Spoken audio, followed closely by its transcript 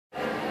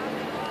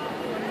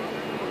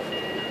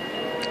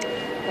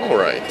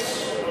Alright,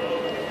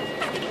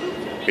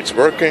 it's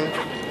working.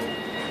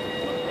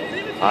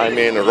 I'm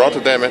in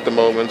Rotterdam at the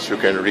moment. You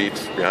can read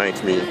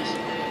behind me.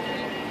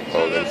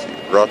 Oh, let's see,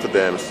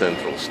 Rotterdam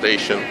Central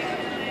Station.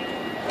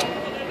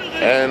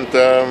 And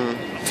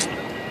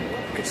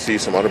you can see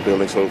some other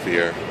buildings over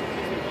here.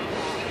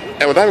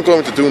 And what I'm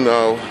going to do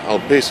now, I'll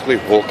basically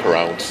walk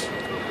around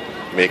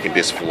making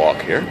this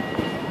vlog here.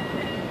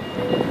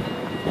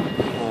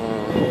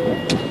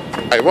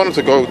 I wanted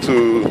to go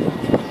to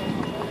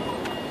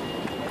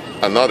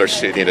another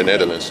city in the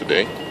Netherlands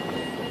today.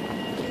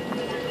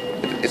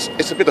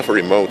 It's a bit of a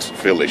remote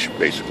village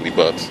basically,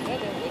 but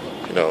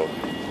you know,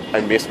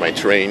 I missed my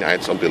train, I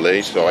had some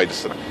delays, so I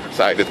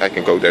decided I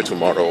can go there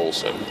tomorrow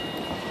also.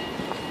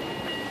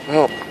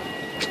 Well,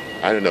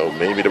 I don't know,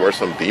 maybe there were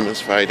some demons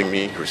fighting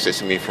me,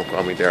 resisting me from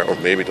coming there, or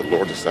maybe the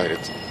Lord decided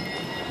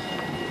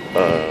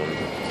I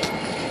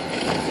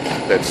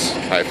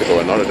have to go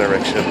another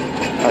direction.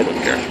 I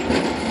don't care.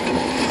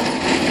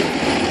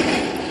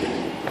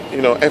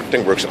 You know,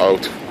 everything works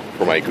out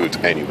for my good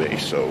anyway,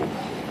 so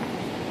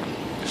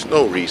there's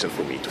no reason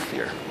for me to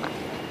fear.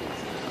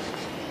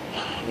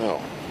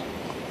 Well,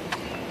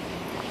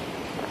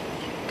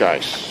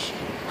 guys,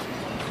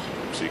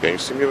 so can you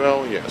see me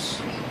well?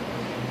 Yes.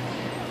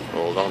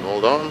 Hold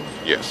on,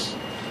 yes.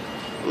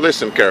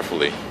 Listen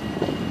carefully.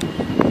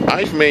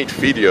 I've made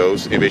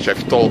videos in which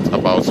I've talked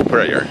about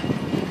prayer.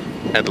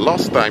 And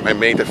last time I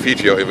made a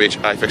video in which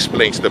I've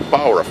explained the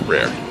power of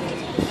prayer.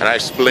 And I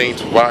explained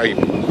why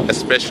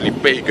especially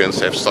pagans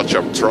have such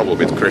a trouble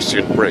with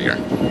Christian prayer.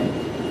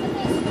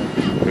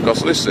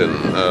 Because listen,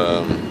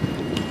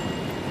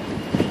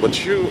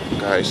 what you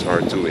guys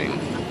are doing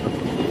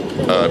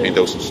in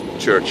those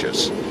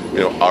churches, you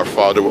know, Our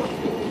Father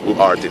who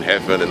art in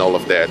heaven and all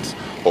of that,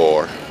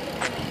 or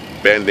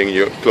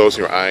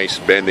closing your eyes,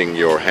 bending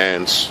your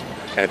hands,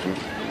 and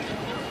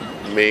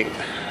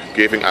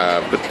giving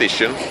a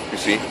petition, you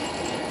see.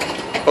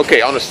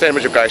 Okay, I understand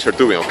what you guys are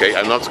doing, okay?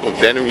 I'm not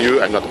condemning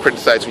you, I'm not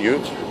criticizing you.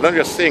 What I'm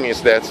just saying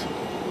is that,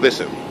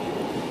 listen,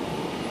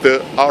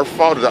 Our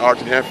Father that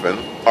art in heaven,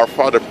 Our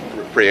Father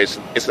prayer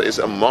is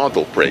a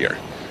model prayer.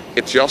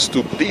 It's just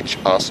to teach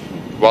us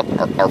what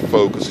our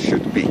focus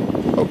should be,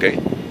 okay?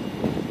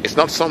 It's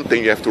not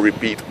something you have to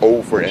repeat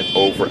over and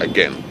over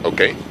again,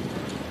 okay?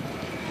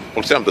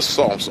 For example, the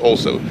Psalms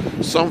also.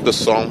 Some of the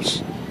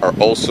Psalms are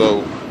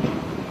also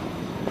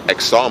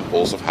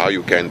examples of how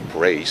you can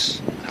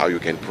praise, how you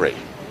can pray,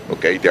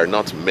 okay? They're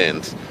not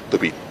meant to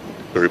be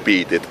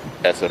repeated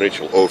as a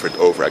ritual over and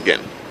over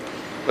again.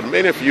 But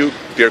many of you,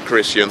 dear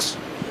Christians,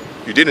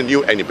 you didn't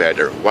know any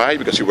better. Why?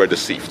 Because you were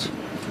deceived.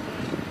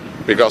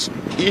 Because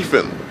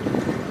even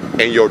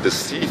in your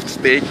deceived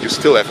state, you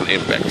still have an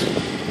impact,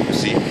 you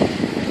see?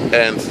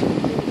 And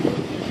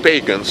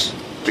pagans,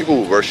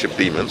 people who worship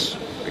demons,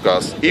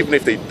 because even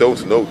if they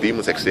don't know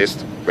demons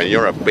exist, when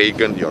you're a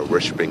pagan, you're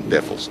worshipping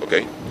devils,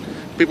 okay?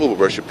 People who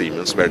worship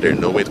demons, whether they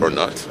know it or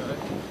not,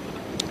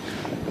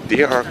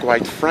 they are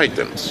quite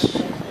frightened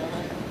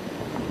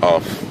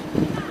of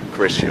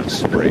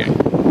Christians praying.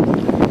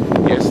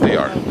 Yes, they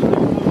are.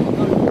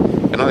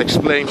 And I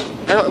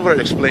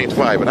already explained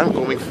why, but I'm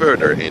going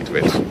further into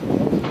it.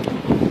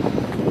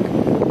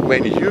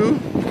 When you,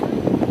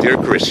 dear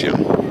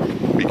Christian,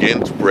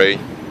 begin to pray,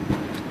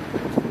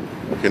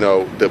 you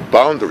know, the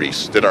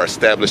boundaries that are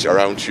established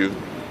around you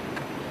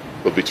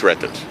will be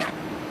threatened.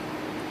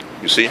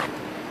 You see?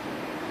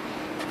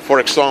 For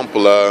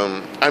example,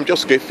 I'm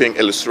just giving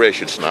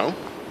illustrations now.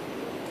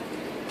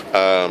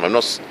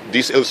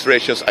 These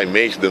illustrations, I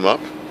made them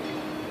up,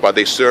 but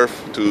they serve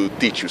to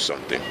teach you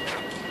something.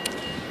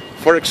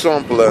 For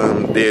example,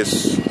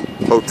 this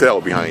hotel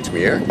behind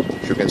me here,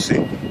 as you can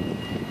see,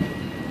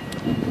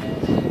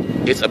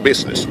 it's a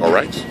business, all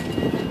right?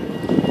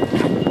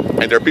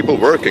 And there are people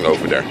working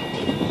over there.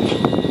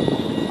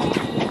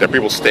 There are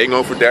people staying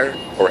over there,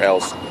 or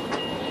else,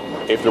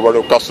 if there were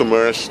no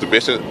customers,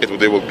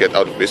 they will get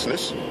out of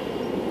business.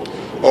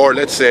 Or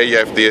let's say you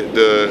have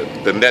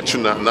the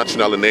Nationale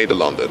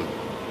Nederlanden.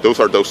 Those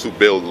are those who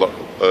build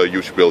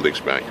huge buildings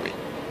behind me.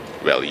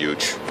 Well,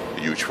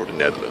 huge for the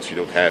Netherlands. You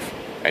don't have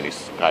any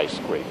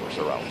skyscrapers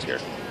around here,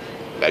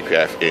 like we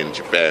have in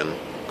Japan,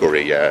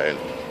 Korea,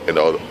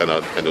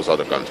 and those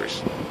other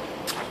countries.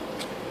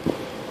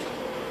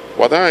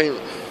 What I'm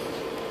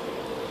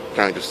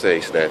trying to say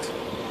is that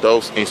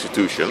those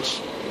institutions,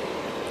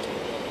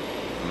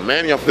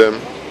 many of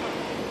them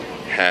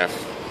have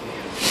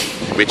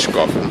witch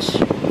covens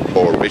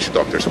or witch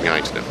doctors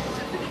behind them.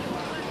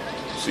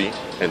 See?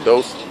 And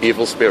those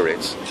evil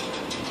spirits,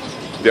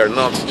 they're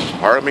not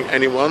harming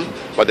anyone,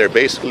 but they're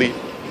basically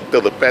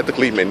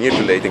telepathically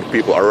manipulating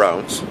people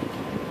around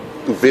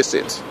to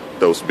visit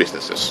those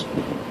businesses.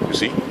 You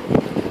see?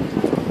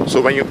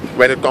 So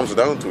when it comes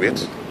down to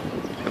it,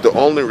 the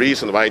only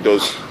reason why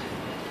those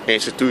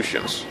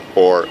institutions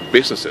or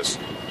businesses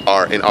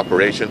are in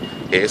operation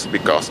is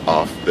because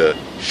of the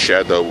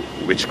shadow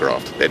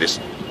witchcraft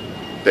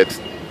that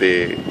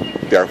they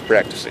are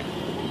practicing.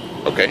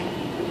 Okay?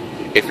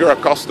 If you're a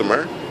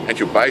customer and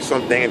you buy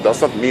something, it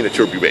does not mean that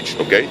you're bewitched,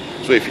 okay?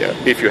 So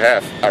if you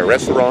have a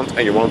restaurant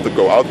and you want to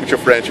go out with your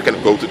friends, you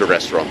can go to the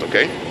restaurant,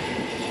 okay?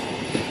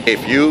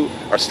 If you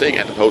are staying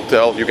at a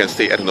hotel, you can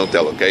stay at an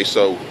hotel, okay?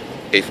 So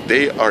if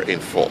they are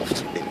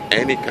involved in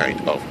any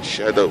kind of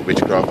shadow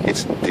witchcraft,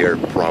 it's their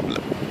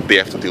problem. They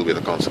have to deal with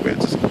the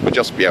consequences. But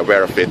just be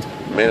aware of it.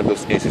 Many of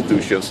those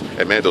institutions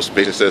and many of those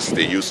businesses,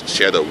 they use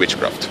shadow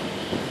witchcraft.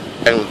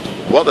 And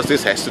what does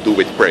this have to do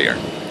with prayer?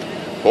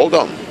 Hold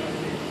on.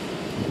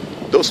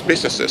 Those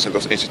businesses and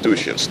those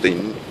institutions,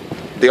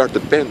 they are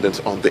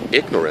dependent on the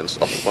ignorance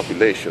of the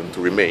population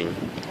to remain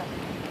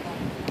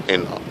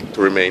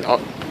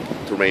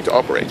to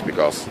operate,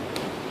 because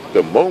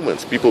the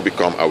moment people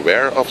become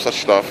aware of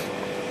such stuff,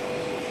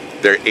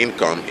 their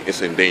income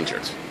is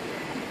endangered.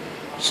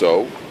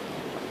 So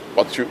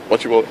what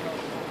you will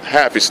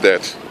have is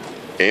that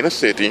in a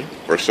city,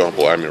 for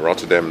example, I'm in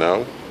Rotterdam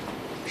now,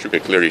 as you can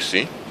clearly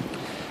see,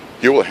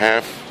 you will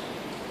have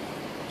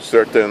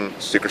certain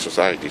secret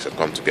societies that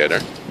come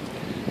together.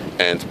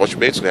 And what you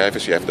basically have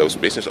is you have those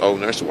business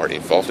owners who are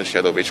involved in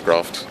shadow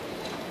witchcraft.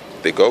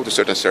 They go to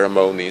certain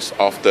ceremonies,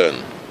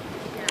 often.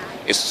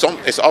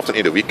 It's often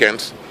in the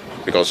weekend,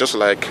 because just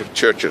like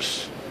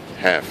churches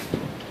have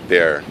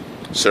their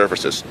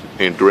services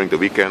during the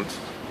weekend,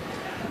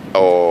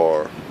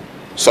 or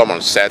some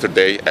on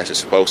Saturday as it's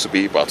supposed to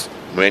be, but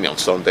many on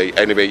Sunday.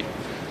 Anyway,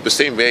 the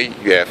same way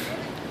you have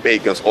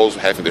pagans also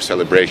having their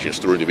celebrations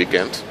during the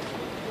weekend.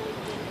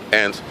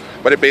 And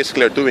what they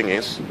basically are doing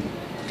is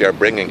they are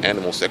bringing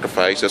animal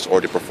sacrifices, or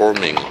they're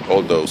performing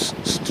all those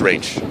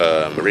strange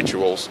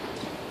rituals,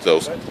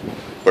 those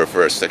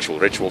perverse sexual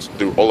rituals,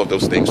 do all of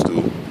those things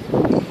to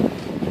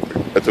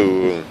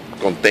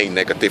contain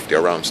negativity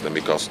around them,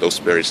 because those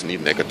spirits need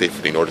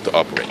negativity in order to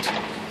operate.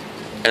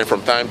 And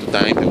from time to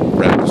time they will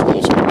practice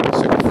also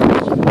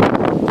sacrifice.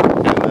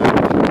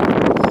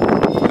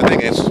 And the thing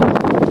is,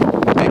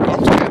 they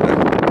come together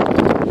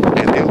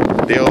and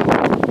they'll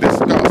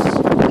discuss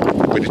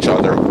with each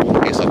other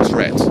who is a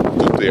threat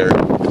to their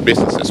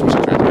businesses, who is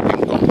a threat to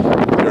income.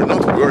 They're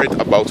not worried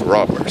about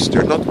robbers,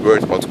 they're not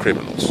worried about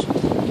criminals.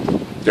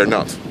 They're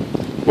not.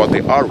 What they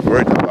are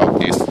worried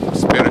about is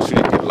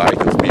spiritually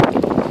enlightened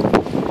people.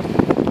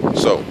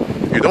 So,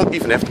 you don't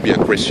even have to be a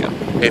Christian.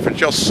 If you're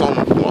just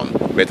someone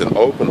with an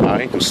open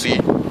eye to see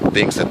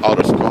things that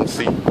others can't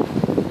see,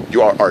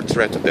 you are a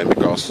threat to them,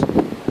 because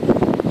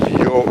you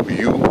can open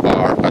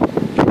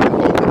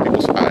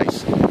people's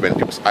eyes. When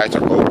people's eyes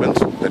are opened,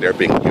 that they're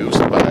being used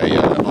by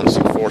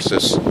unseen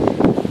forces,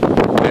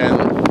 then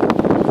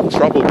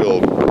trouble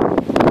will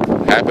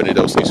happen in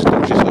those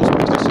institutions, those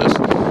businesses.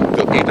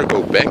 They'll either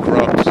go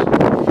bankrupt,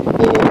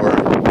 or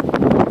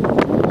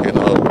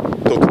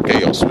total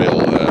chaos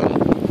will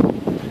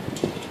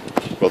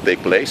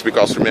take place.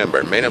 Because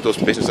remember, many of those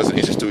businesses and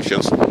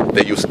institutions,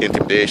 they use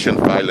intimidation,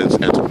 violence,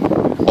 and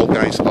all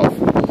kinds of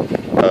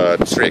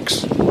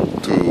tricks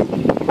to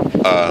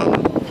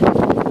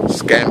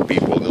scam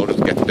people in order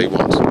to get what they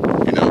want.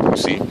 You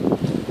see,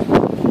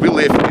 we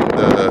live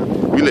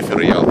in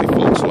reality,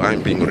 folks. So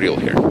I'm being real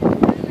here.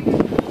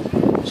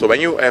 So when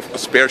you have a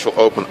spiritual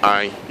open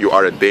eye, you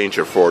are a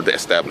danger for the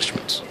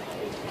establishment.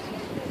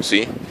 You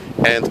see,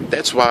 and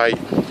that's why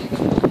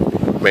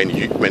when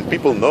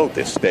people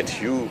notice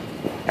that you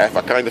have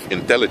a kind of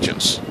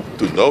intelligence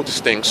to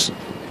notice things,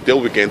 they'll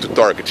begin to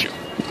target you.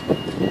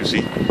 You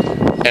see,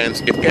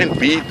 and it can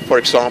be, for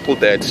example,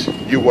 that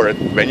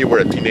when you were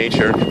a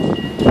teenager,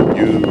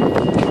 you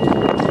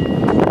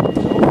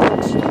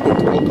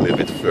go a little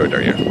bit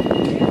further here.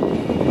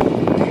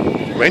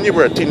 When you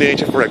were a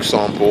teenager, for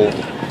example,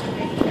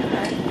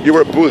 you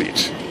were bullied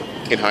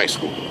in high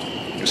school.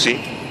 You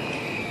see,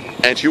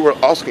 and you were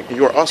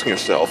asking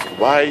yourself,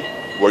 why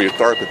were you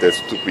targeted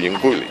to being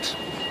bullied?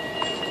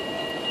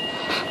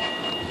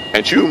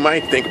 And you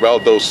might think, well,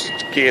 those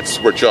kids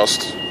were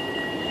just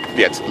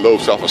low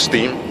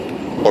self-esteem,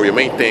 or you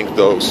may think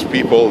those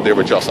people, they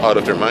were just out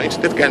of their minds.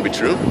 That can be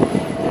true.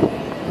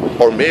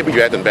 Or maybe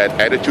you had a bad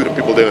attitude and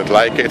people didn't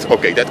like it.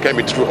 Okay, that can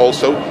be true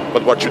also.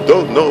 But what you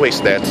don't know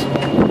is that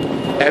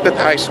at that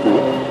high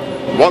school,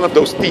 one of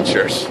those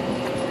teachers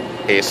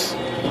is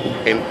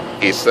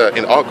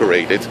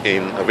inaugurated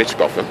in a witch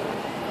coven,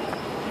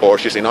 or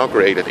she's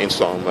inaugurated in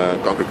some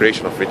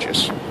congregation of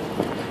witches,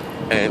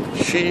 and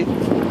she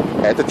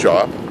at the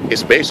job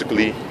is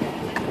basically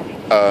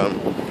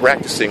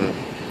practicing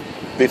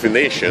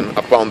divination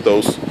upon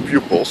those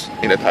pupils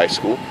in that high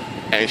school,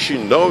 and she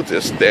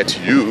noticed that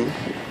you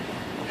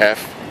have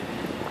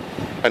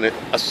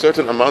a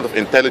certain amount of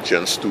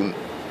intelligence to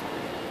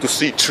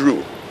see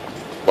through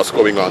what's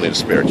going on in the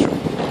spiritual.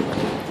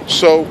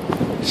 So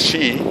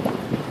she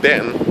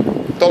then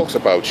talks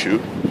about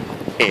you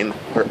in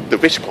the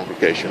witch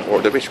congregation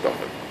or the witch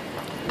coven.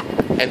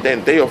 And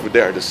then they over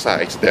there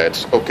decide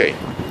that, okay,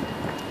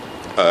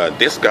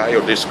 this guy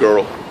or this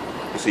girl,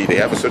 you see, they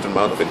have a certain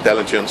amount of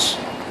intelligence.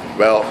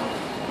 Well,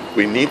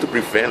 we need to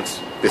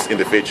prevent this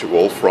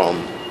individual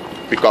from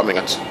becoming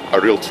a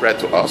real threat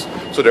to us.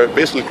 So there are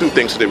basically two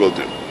things they will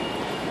do.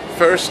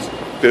 First,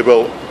 they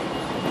will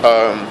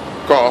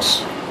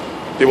cause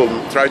they will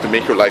try to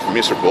make your life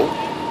miserable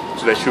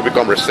so that you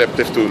become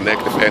receptive to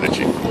negative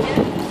energy.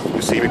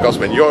 You see, because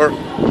when you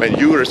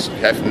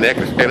have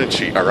negative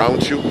energy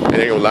around you and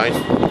in your life,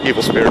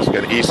 evil spirits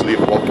can easily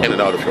walk in and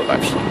out of your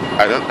lives.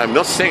 I'm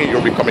not saying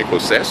you're becoming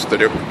possessed, that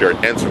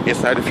they're entering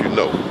inside of you,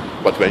 no.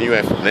 But when you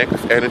have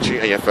negative energy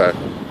and you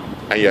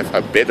have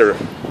a bitter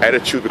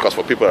attitude because of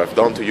what people have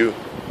done to you,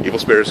 evil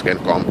spirits can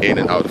come in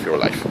and out of your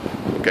life.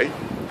 Okay?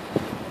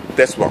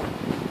 That's one.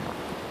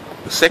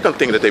 The second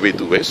thing that they will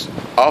do is,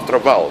 after a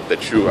while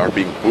that you are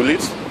being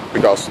bullied,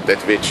 because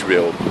that witch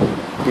will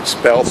put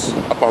spells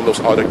upon those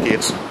other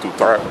kids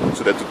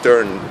so that to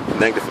turn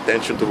negative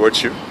attention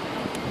towards you.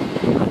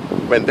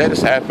 When that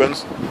has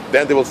happened,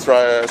 then they will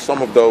try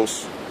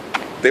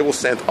they will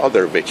send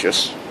other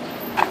witches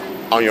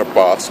on your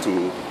path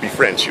to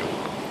befriend you.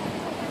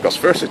 Because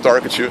first they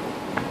target you,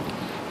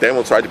 then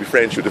will try to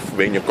befriend you to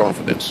win your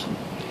confidence.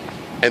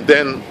 And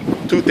then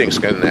two things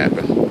can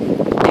happen.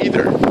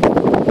 Either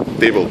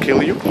they will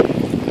kill you,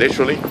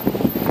 literally,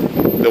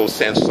 they will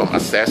send some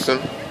assassin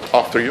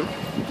after you,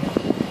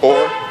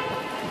 or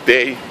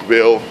they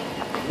will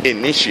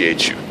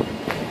initiate you.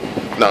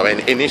 Now, an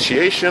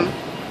initiation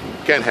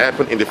can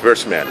happen in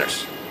diverse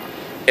manners.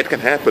 It can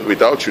happen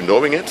without you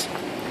knowing it.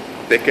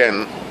 They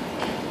can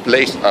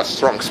place a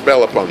strong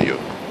spell upon you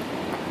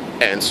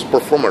and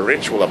perform a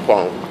ritual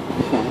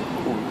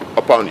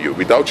upon you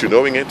without you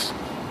knowing it,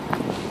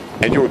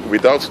 and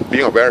without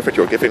being aware of it,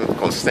 you're giving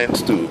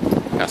consent to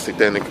a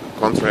satanic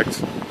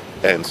contract,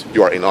 and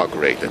you are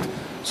inaugurated.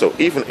 So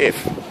even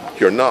if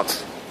you're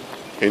not,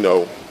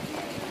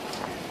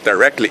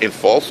 directly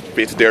involved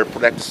with their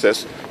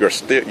practices,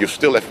 you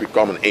still have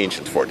become an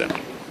agent for them.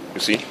 You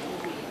see?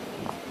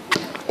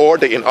 Or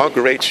they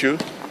inaugurate you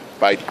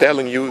by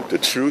telling you the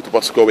truth,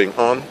 what's going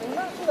on,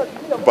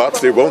 but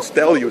they won't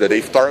tell you that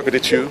they've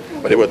targeted you,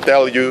 but they will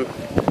tell you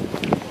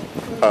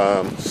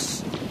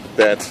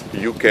that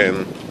you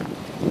can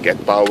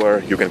get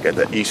power, you can get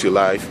an easy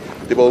life.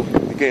 They will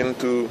begin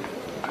to,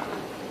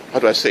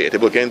 they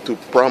will begin to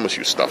promise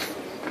you stuff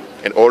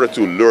in order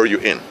to lure you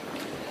in.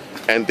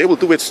 And they will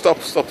do it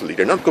subtly.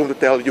 They're not going to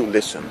tell you,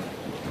 listen,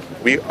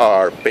 we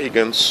are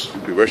pagans,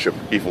 we worship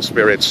evil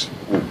spirits,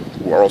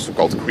 who are also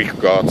called Greek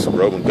gods,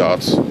 Roman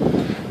gods,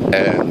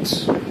 and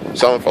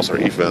some of us are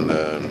even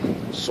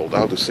sold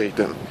out to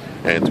Satan,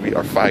 and we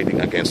are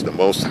fighting against the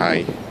Most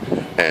High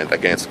and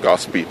against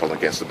God's people,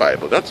 against the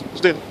Bible.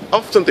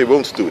 Often they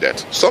won't do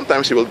that.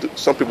 Sometimes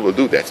some people will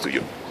do that to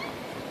you,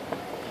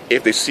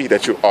 if they see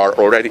that you are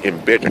already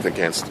embittered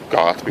against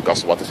God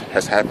because of what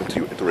has happened to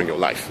you during your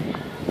life.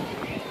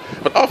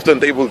 But often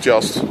they will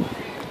just,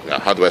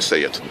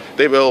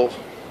 they will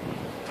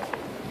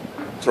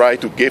try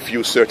to give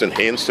you certain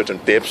hints, certain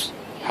tips,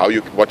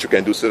 what you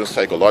can do, certain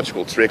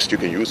psychological tricks you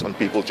can use on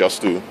people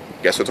just to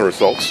get certain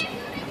results.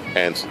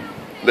 And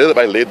little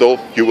by little,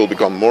 you will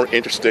become more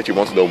interested, you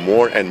want to know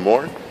more and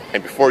more,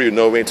 and before you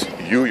know it,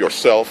 you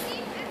yourself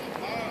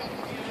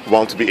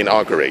want to be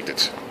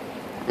inaugurated,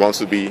 want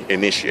to be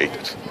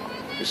initiated,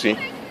 you see?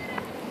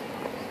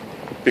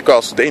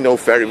 Because they know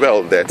very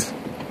well that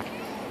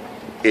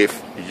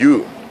if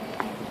you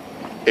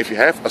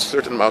have a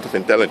certain amount of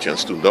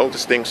intelligence to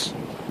notice things,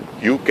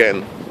 you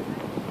can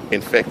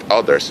infect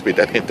others with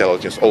that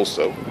intelligence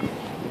also.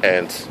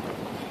 And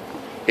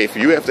if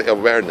you have the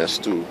awareness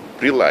to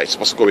realize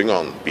what's going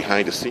on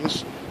behind the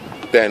scenes,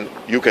 then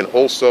you can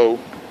also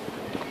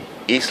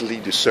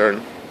easily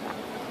discern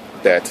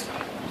that,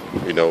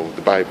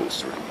 the Bible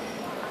is true.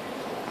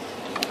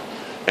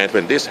 And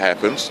when this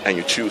happens and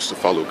you choose to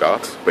follow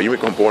God, when you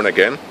become born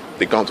again,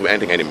 they can't do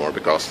anything anymore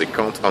because they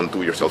can't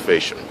undo your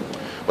salvation.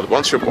 But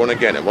once you're born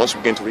again and once you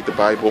begin to read the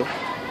Bible,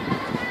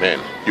 man,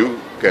 you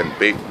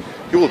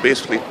will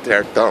basically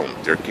tear down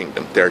their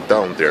kingdom, tear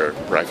down their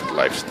private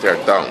lives, tear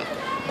down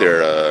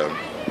their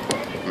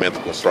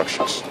mental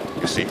constructions,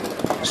 you see.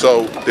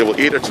 So they will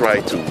either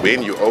try to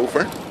win you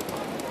over,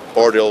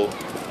 or they'll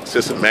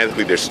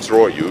systematically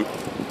destroy you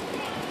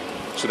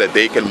so that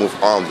they can move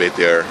on with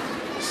their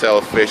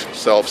selfish,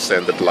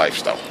 self-centered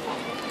lifestyle.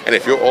 And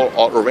if you're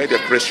already a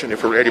Christian,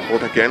 if you're already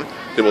born again,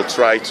 they will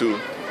try to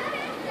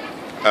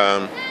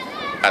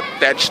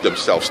attach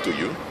themselves to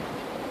you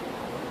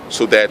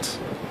so that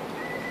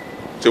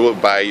they will,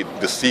 by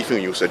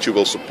deceiving you, so that you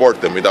will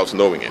support them without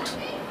knowing it.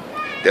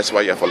 That's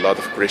why you have a lot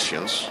of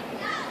Christians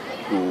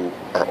who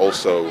are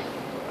also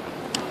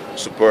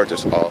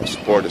supporters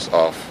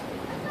of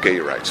gay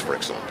rights, for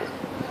example.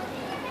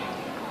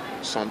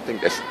 Something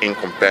that's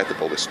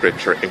incompatible with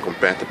Scripture,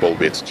 incompatible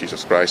with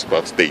Jesus Christ,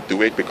 but they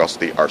do it because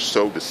they are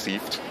so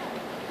deceived.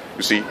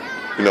 You see,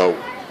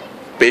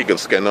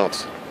 pagans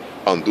cannot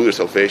undo their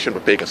salvation,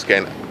 but pagans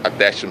can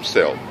attach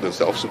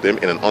themselves to them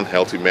in an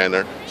unhealthy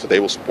manner, so they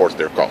will support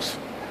their cause.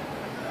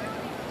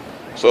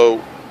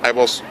 So I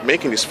was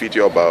making this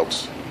video about,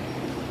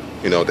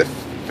 the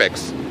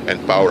effects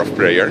and power of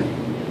prayer.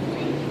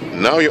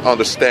 Now you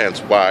understand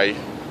why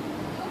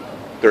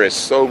there is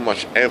so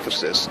much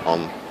emphasis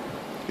on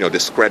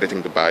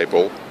discrediting the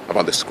Bible,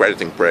 upon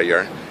discrediting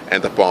prayer,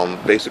 and upon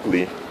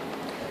basically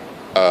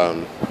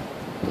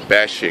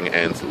bashing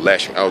and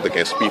lashing out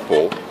against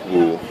people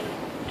who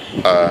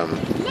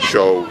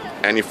show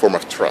any form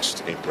of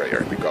trust in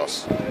prayer,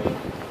 because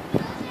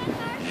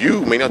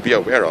you may not be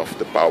aware of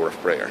the power of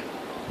prayer.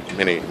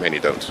 Many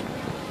don't.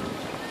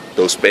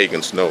 Those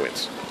pagans know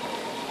it.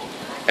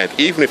 And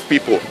even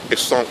if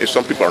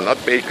some people are not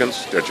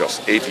pagans, they're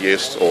just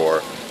atheists,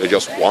 or they're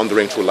just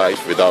wandering through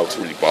life without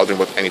really bothering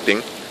about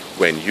anything,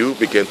 when you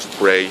begin to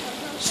pray,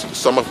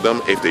 some of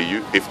them,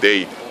 if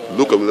they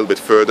look a little bit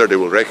further, they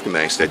will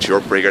recognize that your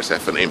prayers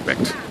have an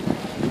impact.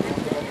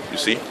 You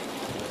see?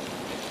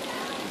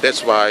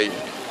 That's why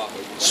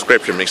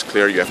Scripture makes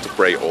clear you have to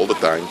pray all the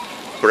time.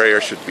 Prayer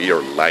should be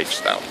your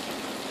lifestyle.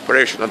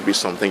 Prayer should not be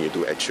something you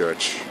do at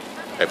church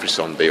every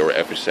Sunday or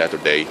every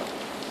Saturday,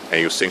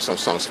 and you sing some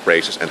songs of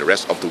praises, and the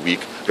rest of the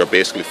week you're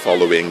basically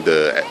following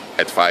the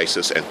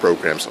advices and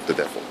programs of the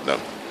devil. No.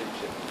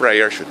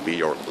 Prayer should be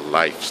your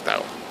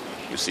lifestyle.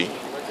 You see?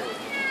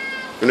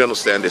 You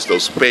understand this?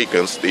 Those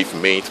pagans, they've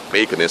made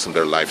paganism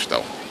their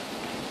lifestyle.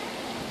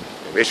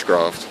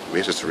 Witchcraft,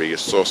 wizardry,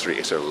 sorcery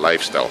is their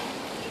lifestyle.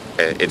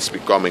 And it's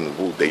becoming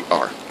who they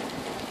are.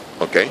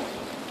 Okay?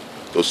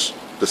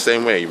 The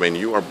same way, when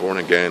you are born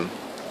again,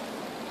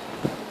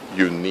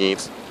 you need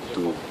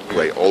to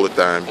pray all the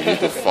time, you need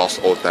to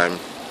fast all the time.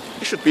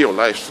 It should be your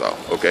lifestyle,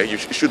 okay?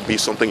 It should be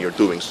something you're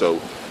doing.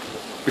 So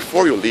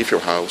before you leave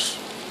your house,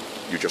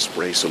 you just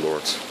praise the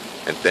Lord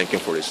and thank Him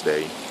for this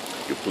day.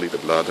 You plead the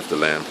blood of the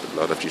Lamb, the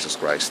blood of Jesus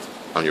Christ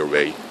on your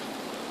way,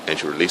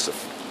 and you release the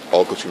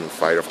all-consuming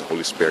fire of the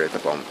Holy Spirit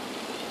upon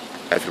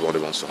everyone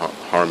who wants to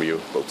harm you,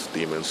 both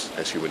demons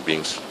as human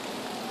beings.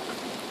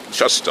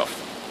 Such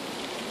stuff.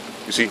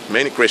 You see,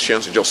 many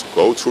Christians just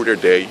go through their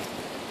day,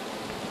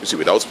 you see,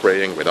 without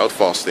praying, without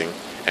fasting,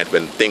 and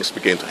when things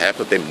begin to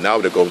happen, then now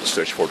they're going to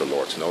search for the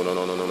Lord. No.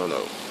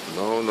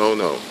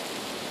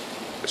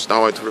 It's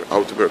not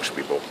how it works,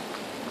 people.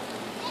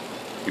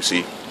 You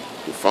see,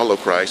 to follow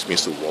Christ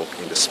means to walk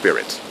in the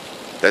Spirit.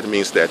 That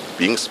means that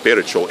being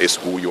spiritual is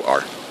who you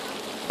are.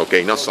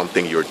 Okay, not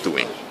something you're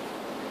doing.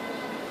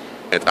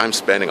 And I'm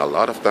spending a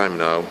lot of time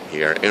now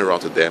here in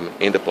Rotterdam,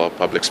 in the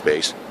public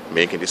space,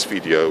 making this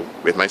video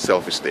with my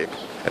selfie stick.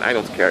 And I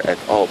don't care at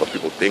all what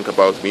people think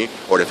about me,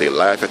 or that they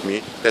laugh at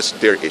me. That's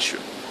their issue.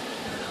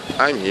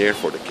 I'm here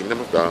for the kingdom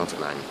of God,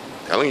 and I'm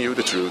telling you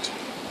the truth.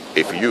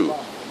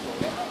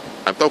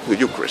 I'm talking to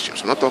you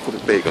Christians, I'm not talking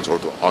to pagans or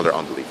to other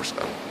unbelievers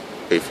now.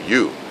 If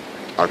you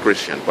are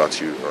Christian, but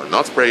you are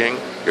not praying,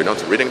 you're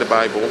not reading the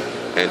Bible,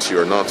 and you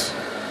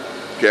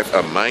have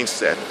a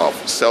mindset of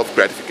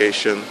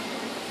self-gratification,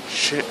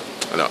 shame.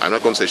 No, I'm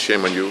not going to say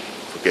shame on you.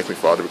 Forgive me,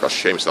 Father, because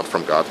shame is not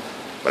from God.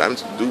 But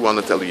I do want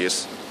to tell you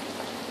is,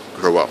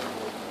 grow up.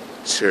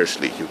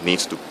 Seriously, you need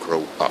to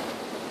grow up.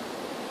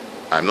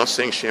 I'm not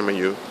saying shame on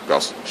you,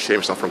 because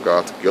shame is not from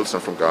God, guilt is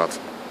not from God.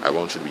 I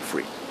want you to be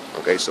free.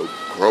 Okay, so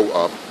grow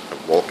up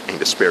and walk in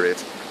the Spirit.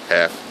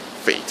 Have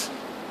faith.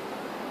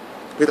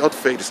 Without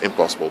faith, it's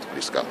impossible to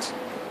please God.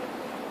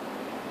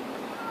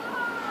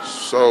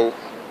 So,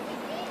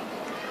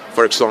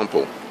 for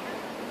example,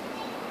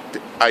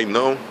 I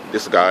know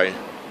this guy.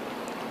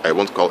 I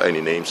won't call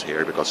any names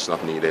here because it's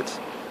not needed.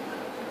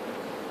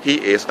 He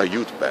is a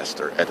youth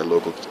pastor at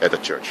a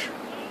church.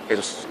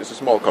 It's a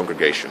small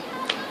congregation.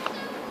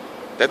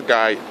 That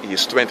guy, he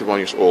is 21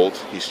 years old.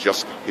 He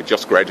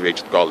just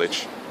graduated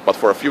college, but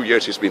for a few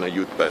years he's been a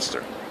youth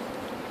pastor.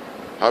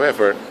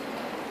 However,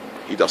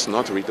 he does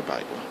not read the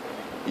Bible.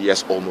 He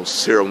has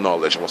almost zero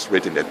knowledge of what's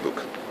written in that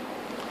book.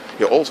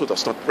 He also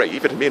does not pray.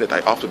 Even admitted, I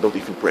often don't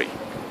even pray.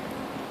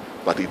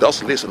 But he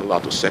does listen a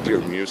lot to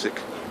secular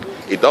music.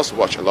 He does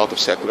watch a lot of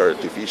secular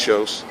TV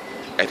shows.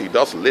 And he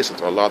does listen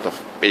to a lot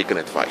of pagan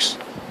advice.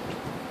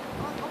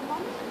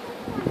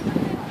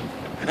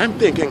 And I'm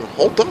thinking,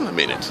 hold on a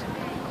minute.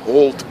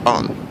 Hold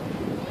on.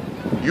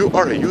 You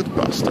are a youth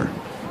pastor.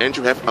 And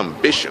you have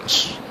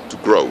ambitions to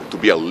grow, to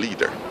be a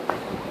leader.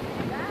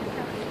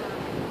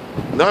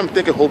 Now I'm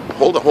thinking, hold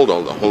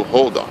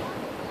on.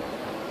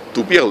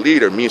 To be a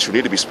leader means you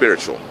need to be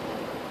spiritual.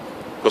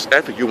 Because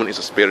every human is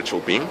a spiritual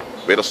being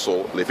with a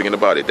soul living in a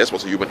body. That's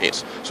what a human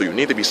is. So you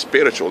need to be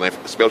spiritual and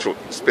have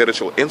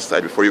spiritual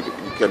insight before you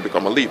can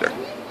become a leader.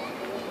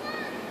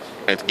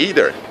 And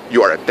either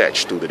you are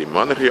attached to the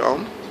demonic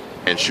realm,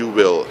 and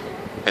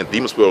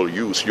demons will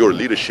use your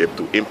leadership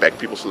to impact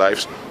people's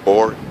lives,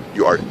 or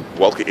you are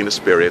walking in the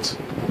Spirit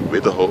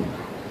with the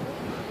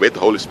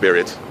Holy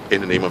Spirit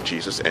in the name of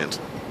Jesus, and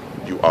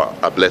you are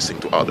a blessing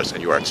to others,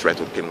 and you are a threat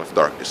to the kingdom of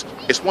darkness.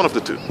 It's one of the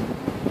two.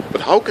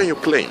 But how can you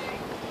claim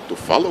to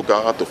follow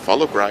God, to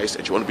follow Christ,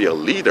 and you want to be a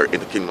leader in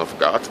the kingdom of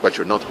God, but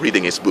you're not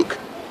reading His book?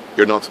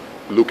 You're not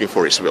looking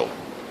for His will.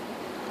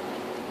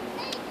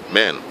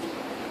 Man,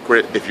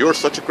 if you're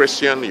such a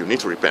Christian, you need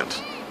to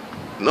repent.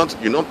 Not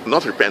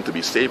repent to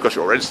be saved because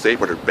you're already saved,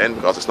 but repent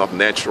because it's not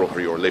natural for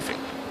your living.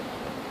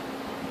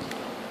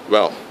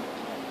 Well,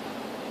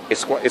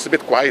 it's a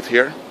bit quiet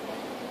here.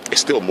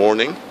 It's still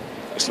morning.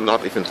 It's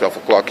not even 12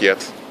 o'clock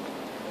yet.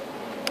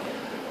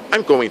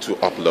 I'm going to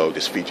upload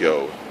this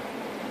video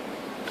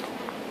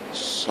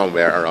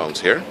somewhere around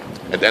here,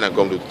 and then I'm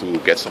going to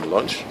get some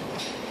lunch.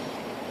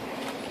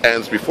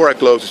 And before I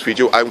close this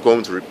video, I'm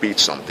going to repeat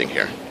something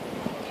here.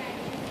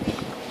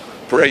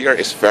 Prayer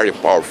is very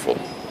powerful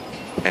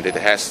and it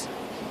has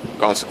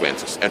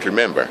consequences. And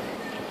remember,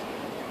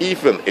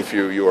 even if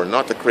you are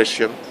not a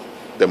Christian,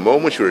 the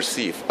moment you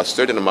receive a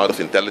certain amount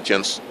of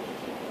intelligence,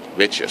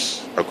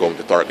 witches are going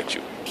to target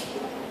you.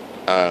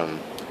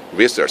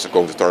 Wizards are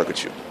going to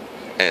target you.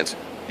 And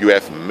you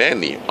have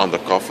many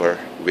undercover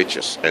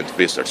witches and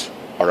wizards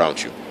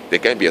around you. They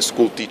can be a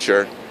school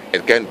teacher,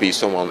 it can be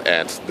someone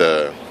at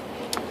the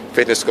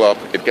fitness club,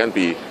 it can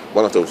be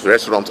one of those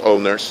restaurant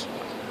owners,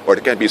 or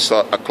it can be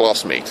a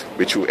classmate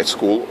with you at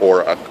school,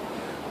 or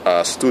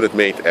a student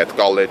mate at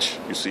college.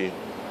 You see,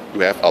 you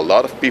have a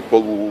lot of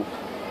people who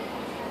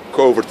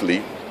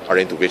covertly are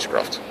into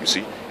witchcraft, you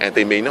see, and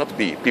they may not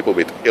be people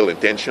with ill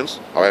intentions.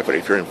 However,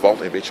 if you're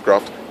involved in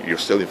witchcraft, you're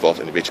still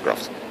involved in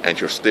witchcraft, and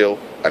you're still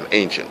an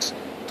agent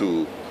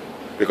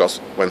because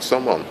when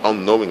someone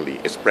unknowingly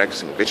is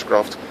practicing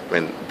witchcraft,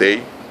 when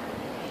they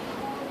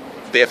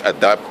have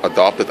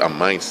adopted a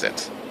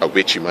mindset, a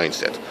witchy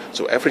mindset.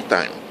 So every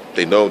time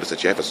they notice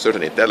that you have a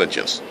certain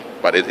intelligence,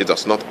 but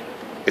it's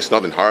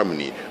not in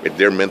harmony with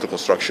their mental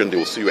construction, they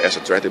will see you as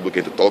a threat. They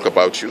begin to talk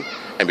about you,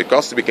 and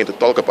because they begin to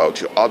talk about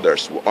you,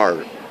 others who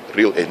are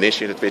real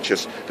initiated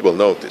witches, they will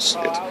notice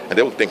it, and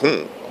they will think,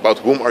 about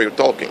whom are you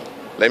talking?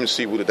 Let me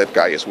see who that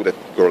guy is, who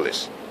that girl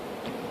is.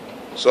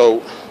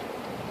 So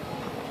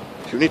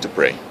you need to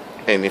pray,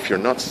 and if you're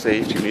not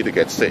saved, you need to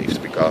get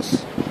saved,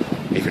 because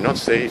if you're not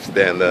saved,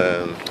 then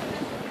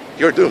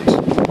you're doomed.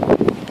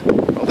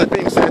 All that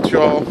being said,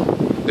 y'all,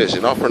 this is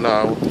enough for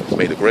now.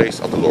 May the grace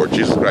of the Lord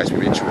Jesus Christ be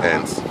with you,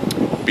 and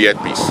be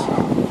at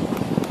peace.